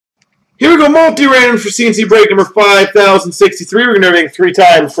Here we go, multi-random for C&C break number 5063. We're going to be everything 3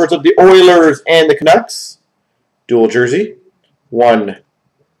 times. First up, the Oilers and the Canucks. Dual jersey. 1,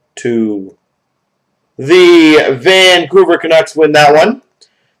 2. The Vancouver Canucks win that one.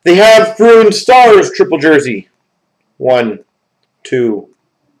 They have Bruins Stars triple jersey. 1, 2,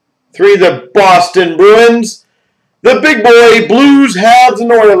 3. The Boston Bruins. The big boy Blues, Habs,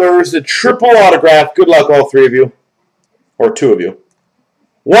 and Oilers. The triple autograph. Good luck, all 3 of you. Or 2 of you.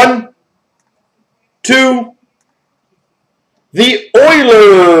 1, 2. The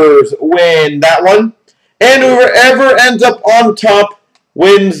Oilers win that one. And whoever ends up on top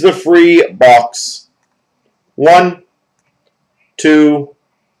wins the free box. 1, 2.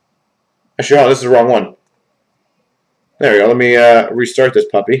 Actually, hold on, this is the wrong one. There we go. Let me restart this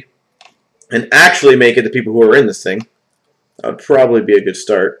puppy. And actually make it the people who are in this thing. That would probably be a good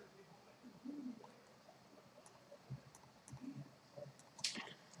start.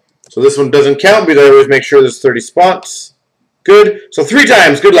 So this one doesn't count because I always make sure there's 30 spots. Good. So 3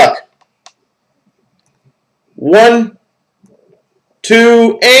 times. Good luck. 1,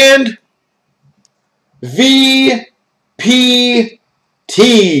 2, and VPT.